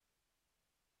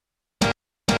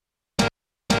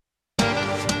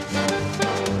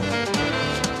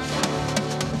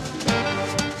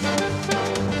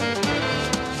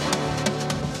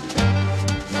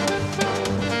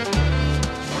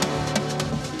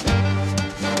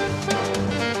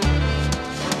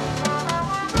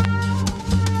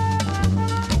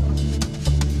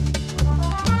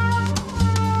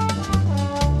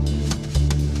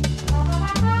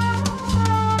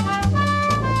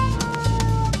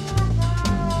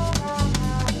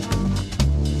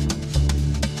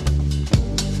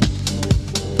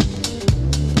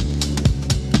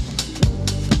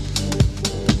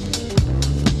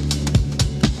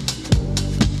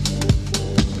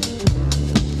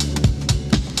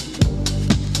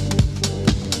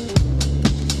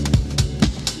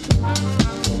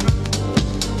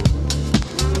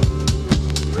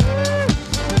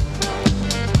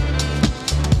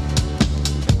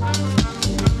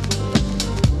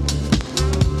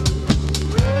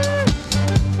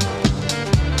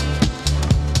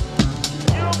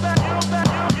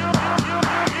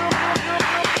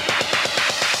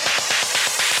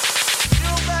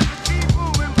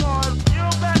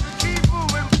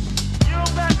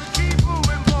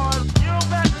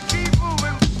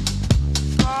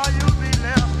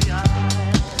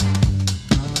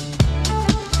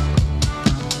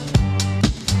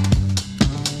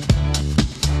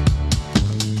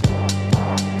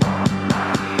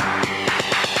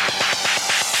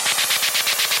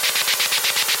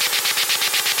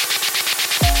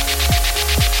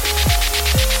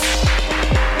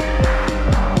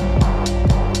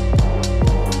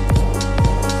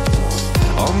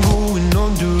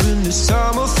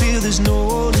no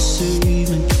one to save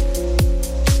me.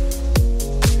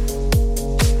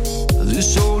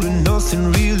 This all and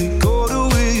nothing really got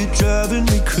away, you're driving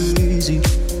me crazy.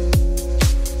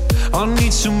 I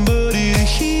need somebody to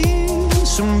hear,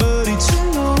 somebody to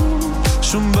know,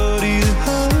 somebody to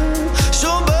have,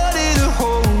 somebody to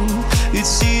hold.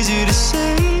 It's easy to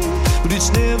say, but it's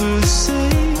never the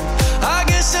same. I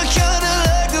guess I kinda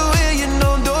like the way you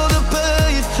numbed all the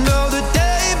pain. Now the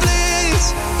day bleeds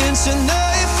into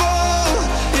nightfall,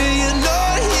 and you're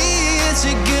not here to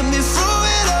get me through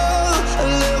it all. I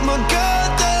let my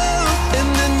guard down, and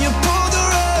then you pulled the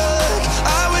rug.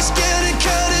 I was getting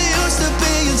kinda used to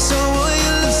being someone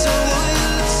you love.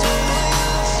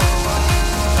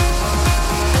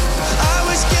 I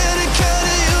was getting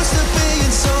kinda used to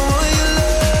being someone you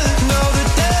love. Now the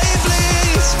day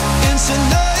bleeds into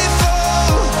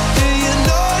nightfall, and you're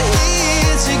not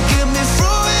here to get me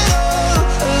through it all.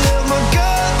 I let my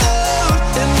guard down,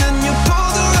 and then you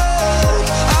pulled the rug.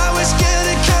 I was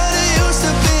getting kinda used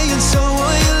to being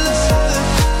someone you love.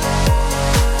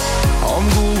 I'm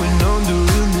going under,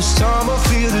 and this time I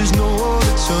feel there's no one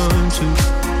to turn to.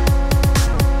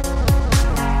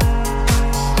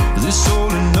 This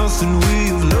all and nothing way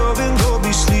of loving, got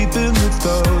me sleeping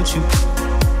without you.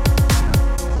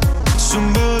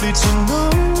 Somebody to know,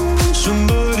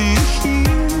 somebody to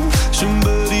hear,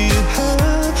 somebody to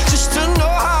have, just to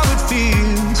know how it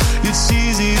feels. It's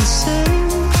easy to say,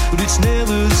 but it's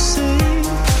never the same.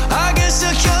 I guess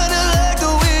I kinda like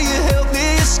the way you help me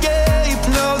escape.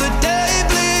 Now the day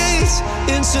bleeds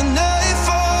into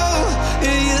nightfall,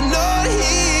 and you're not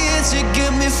here to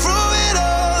get me through it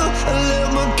all. I let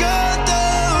my guard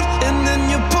down, and then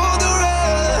you pulled the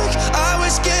rug. I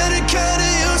was getting kinda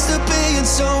used to being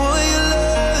someone you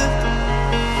love.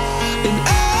 And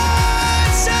I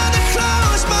tend to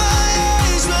close my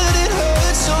eyes when it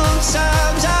hurts.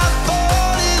 Sometimes I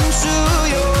fall into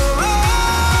your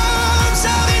arms.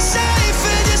 I'll be safe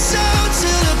in your soul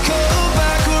till I come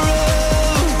back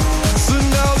around. For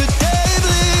now the day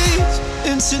bleeds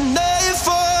into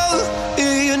nightfall,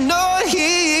 and you're not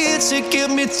here to get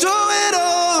me through it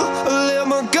all. I let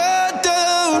my guard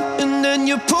down, and then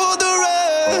you pulled the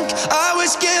rug. I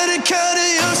was getting kinda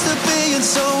used to being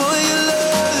someone you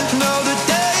love. Now the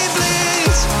day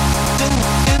bleeds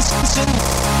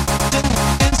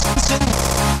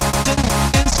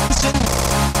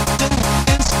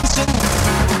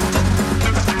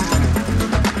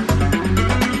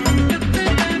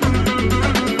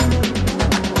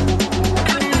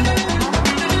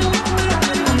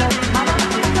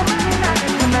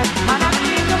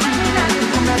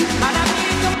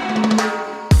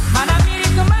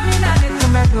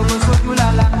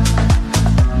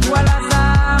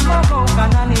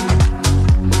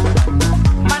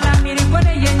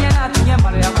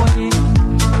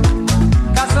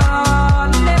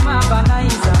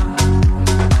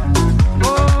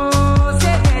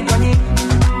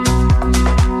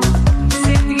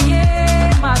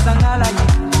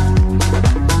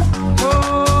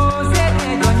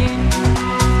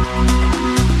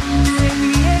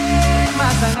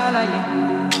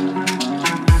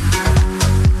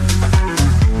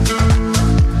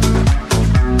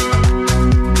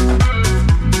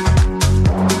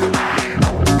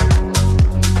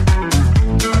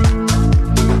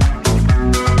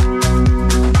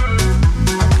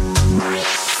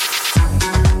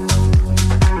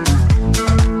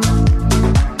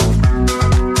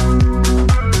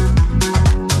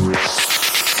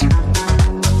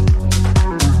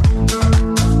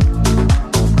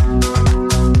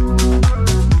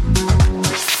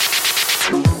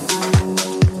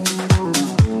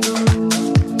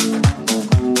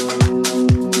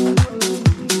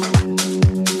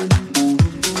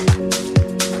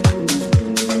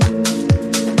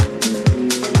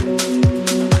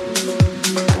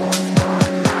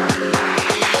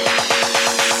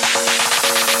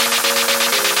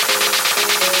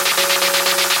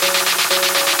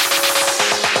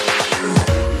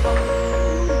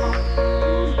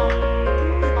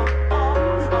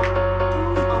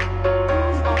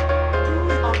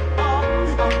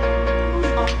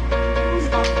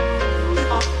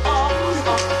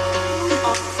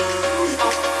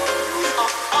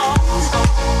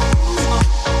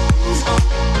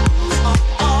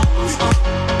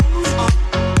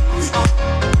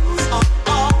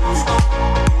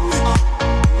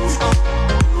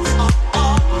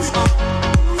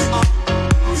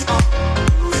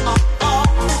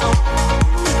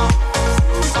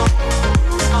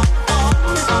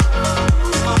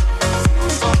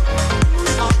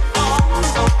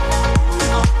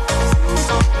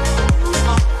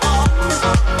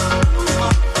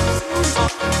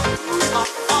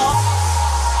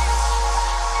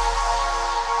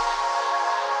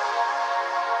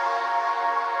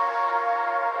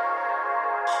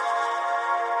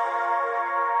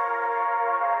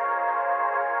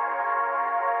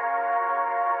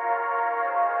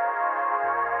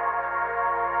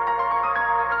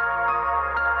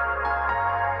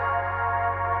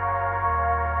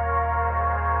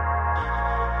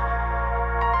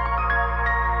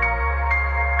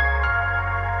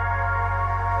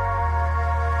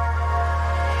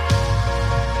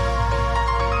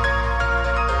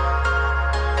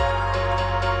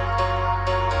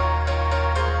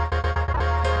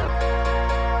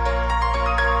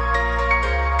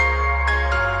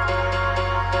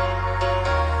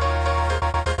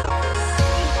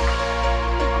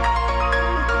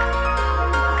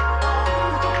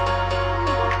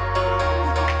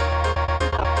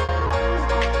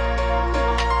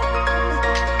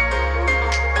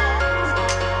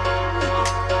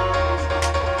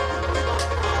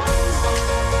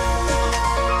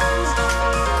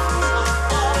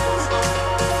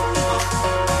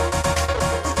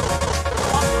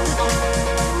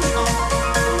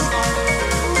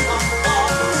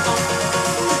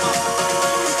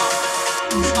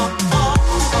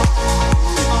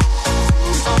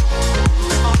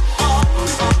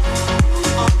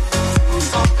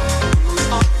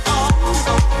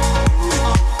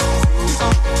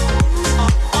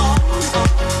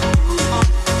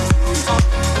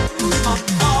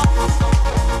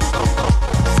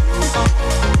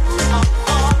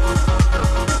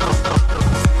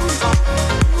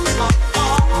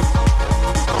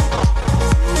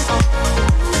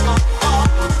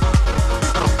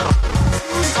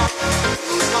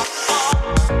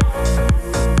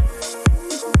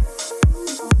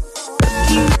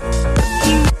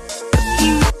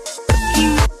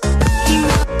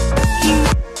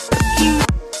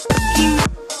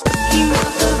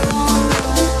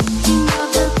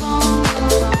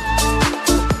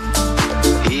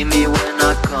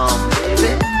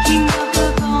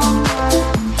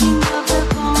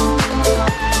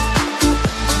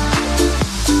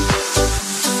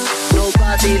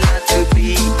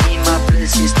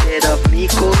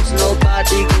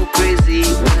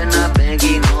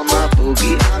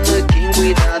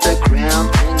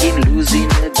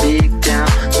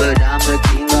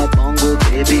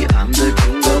baby, I'm the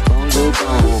king of bongo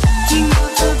bong. King of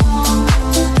the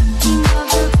bongo, king of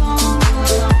the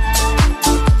bongo.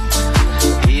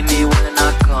 Hear me when I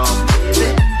come, baby.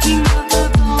 King of the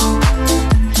bongo,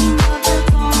 king of the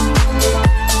bongo.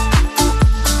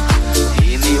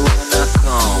 Hear me when I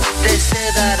come. They say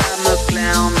that I'm a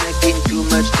clown, making too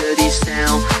much dirty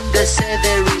sound. They say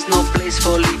there is no place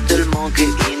for little monkey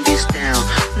in this town.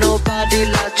 Nobody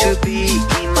like to be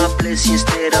in my place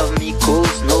instead of me,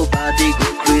 cause nobody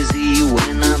go crazy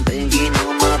when I'm banging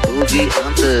on my boogie.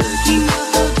 I'm the king of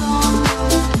the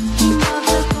bongo, king of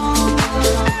the bongo.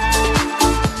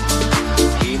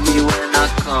 Hear me when I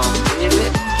come, baby.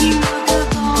 King of the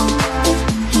bongo,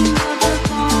 king of the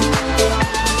bongo.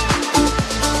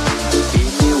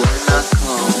 Hear me when I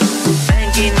come.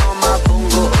 Banging on my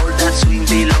bongo, all that swing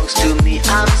belongs to me.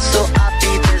 I'm so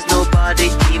happy there's nobody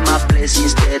in my place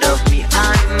instead of me.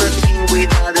 I'm a king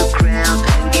without a crown,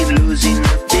 hanging loose in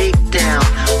a big town.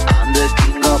 I'm the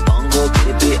king of bongo,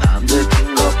 baby. I'm the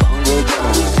king of bongo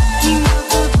bong. King of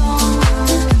the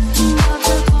bongo, king of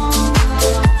the bongo.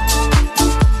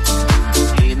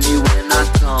 Hear me when I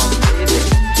come, baby.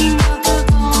 King of the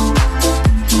bongo,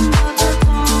 king of the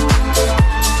bongo.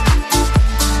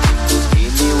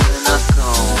 Hear me when I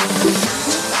come.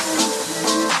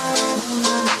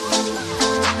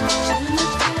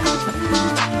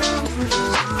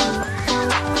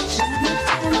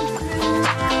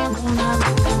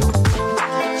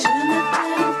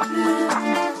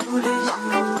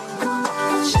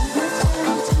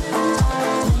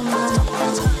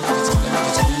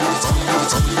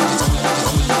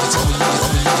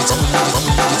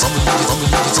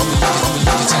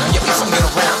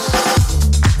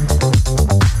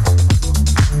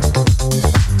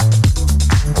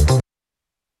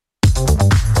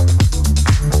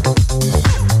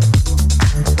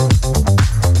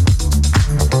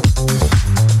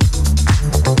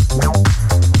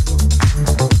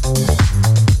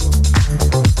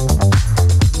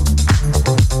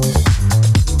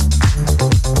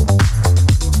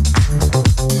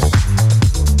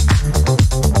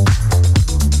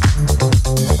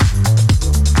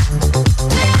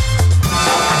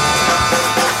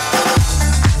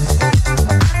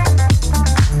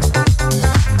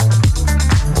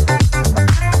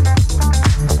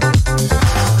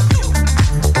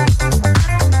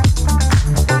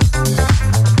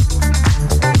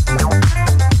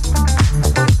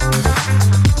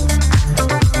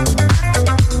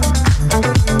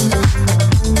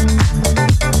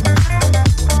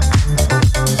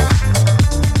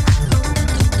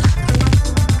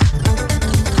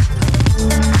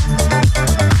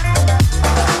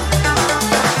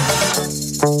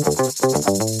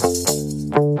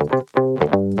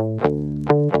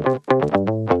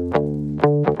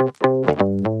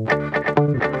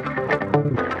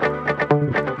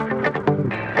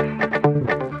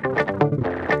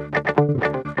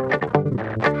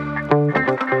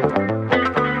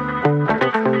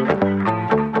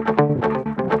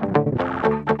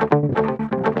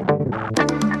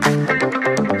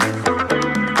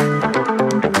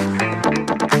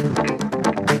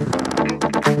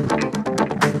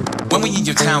 When we in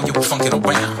your town, yeah, we funkin'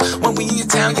 around. When we in your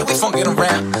town, yeah, we funkin'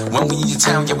 around. When we in your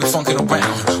town, yeah, we funkin' around.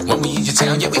 When we in your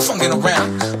town, yeah, we funkin' around.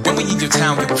 When we in your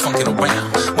town, yeah, we funkin'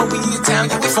 around. When we in your town,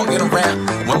 yeah, we funkin' around.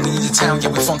 When we in your town, yeah,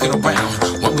 we funkin' around.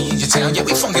 When we in your town, yeah, we funkin' around. When we in your town, yeah, we funkin' around. When we in your town, yeah,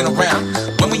 we funkin' around.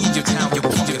 When we in your town, yeah, we funkin' around. When we in your town, yeah, we funkin' around. When we in your town, yeah, we funkin' around. When we in your town, yeah, we funkin' around. When we in your town, yeah, we funkin' around. When we in your town, yeah, we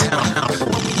funkin' around. Funkin'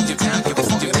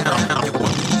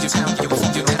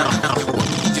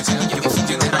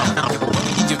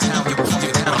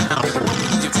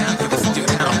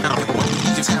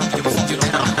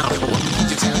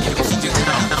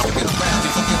 around,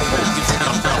 you funkin' around your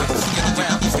town. Funkin'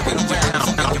 around, you funkin' around. Funkin' around,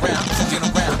 funkin'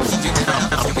 around, funkin' around.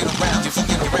 Funkin' around, you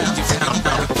funkin' around your town.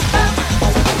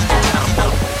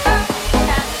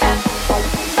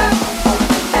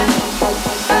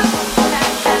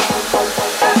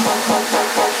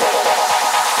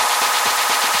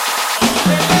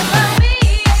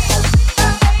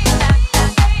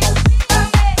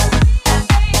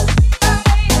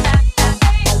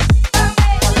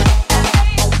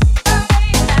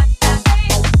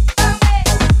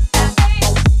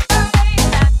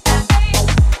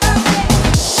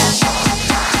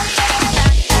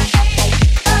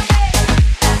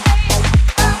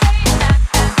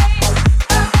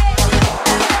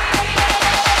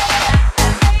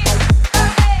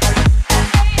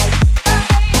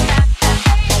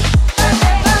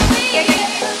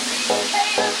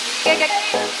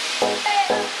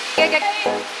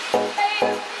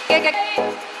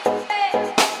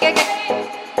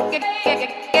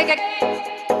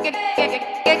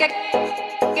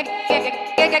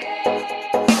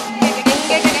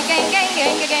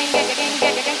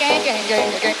 Gang,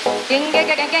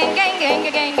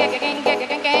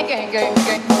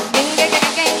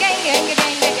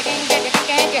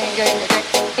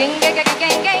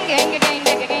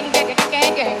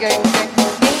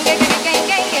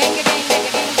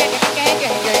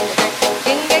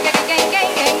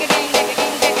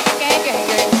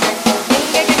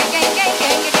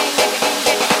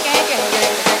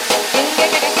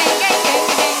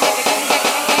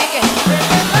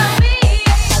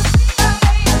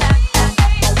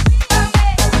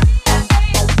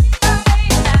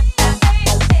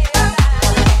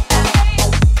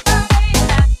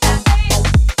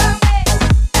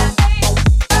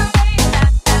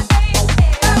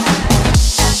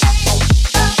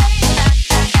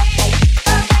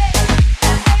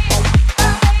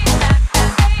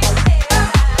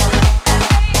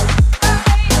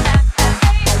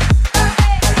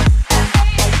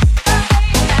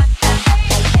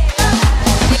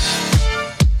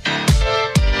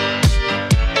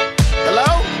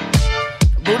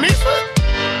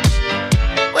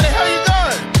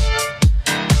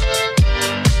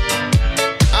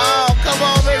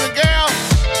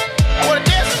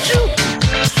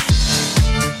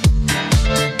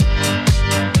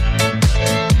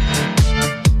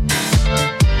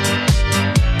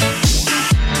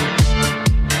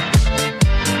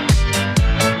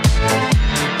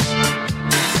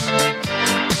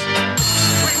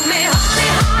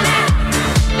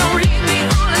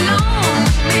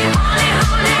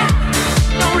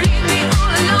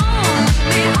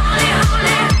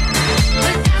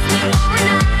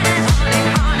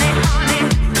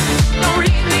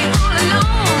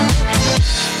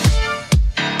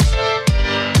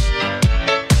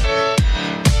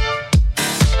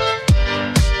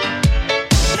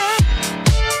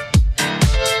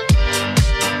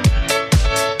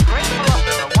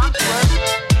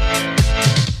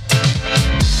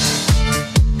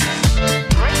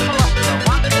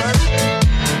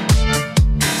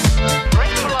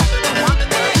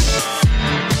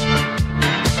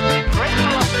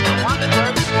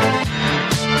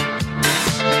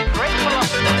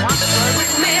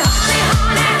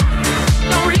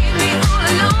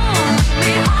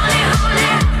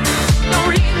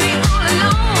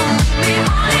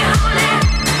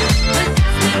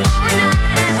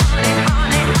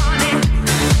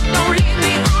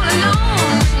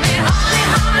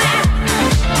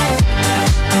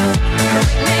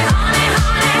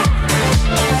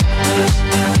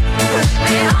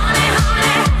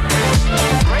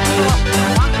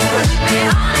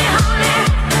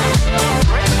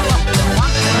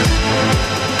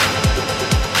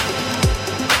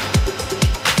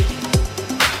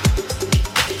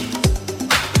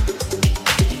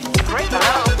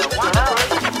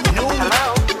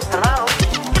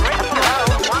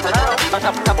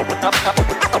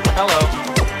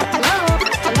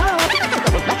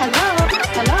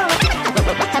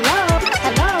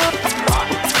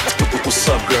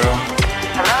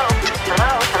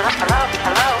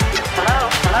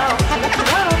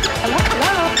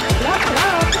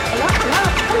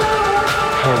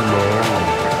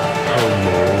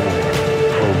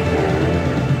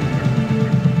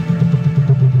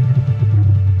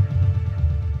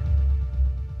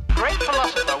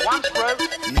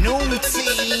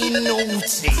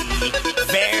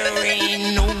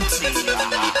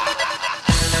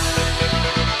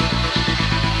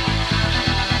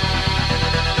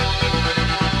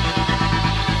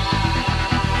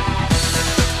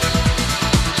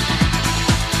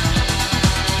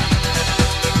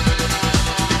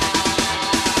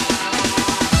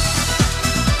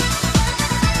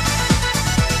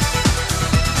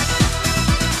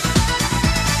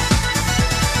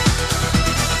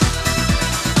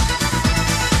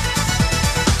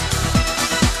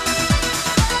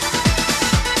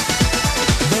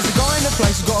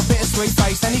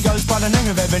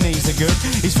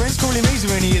 His friends call him Easer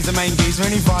and he is the main geezer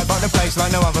and he vibe up the place like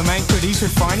no other man could. He's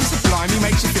refined, he's sublime, he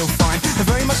makes you feel fine and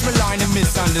very much maligned and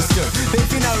misunderstood. But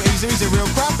if you know Easer, he's a real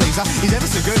crowd pleaser. He's ever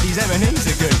so good, he's ever needs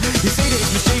good. You see that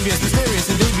he's mischievous, mysterious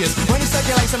and devious when he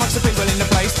circulates amongst the people in the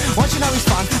place. Once you know he's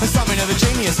fun and something of a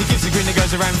genius, he gives a grin that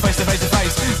goes around face to face to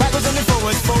face. Backwards and then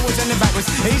forwards, forwards and then backwards.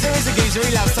 Easer is a geezer,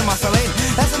 he loves to muscle in.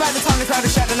 That's about the time the crowd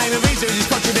will shout the name of Easer as he's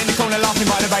conjured in the corner laughing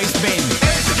by the bass bin.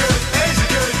 Easer good, Easer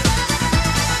good.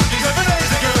 He's ever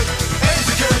Easer good,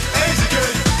 Easer good, Easer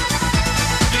good.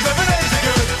 He's ever Easer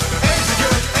good, Easer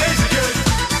good, Easer good.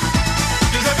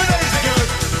 He's ever Easer good,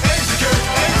 Easer good,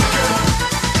 Easer good.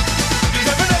 He's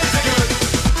ever Easer good.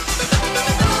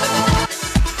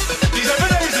 He's ever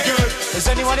Easer good. Has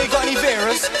anyone here got any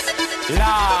beers?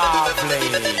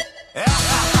 Lovely.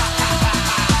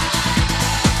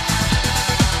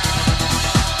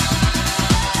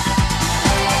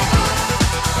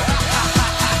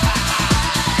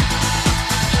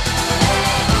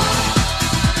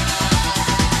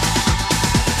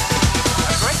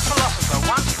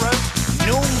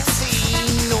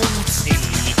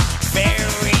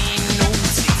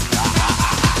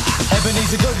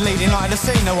 started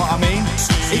the scene, know what I mean?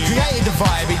 He created the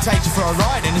vibe, he takes you for a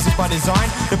ride, and this is by design.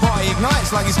 The party ignites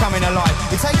like it's coming alive.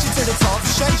 He takes you to the top,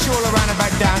 shakes you all around and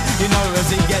back down. You know as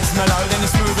he gets mellow, then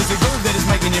as smooth as a groove that is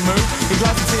making you move. He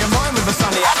glides into your mind with a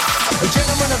sunny a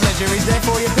gentleman of leisure, he's there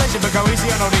for your pleasure, but go easy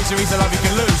on all these, he's a love you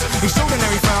can lose.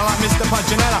 Extraordinary fella like Mr.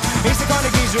 Punchinella. He's the kind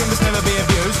of geezer who must never be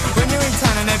abused. When you're in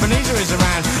town and Ebenezer is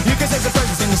around, you can sense the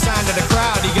presence in the sound of the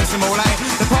crowd. He gets them all out.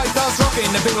 The party starts rocking,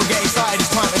 the people get excited.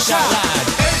 It's time to shout loud.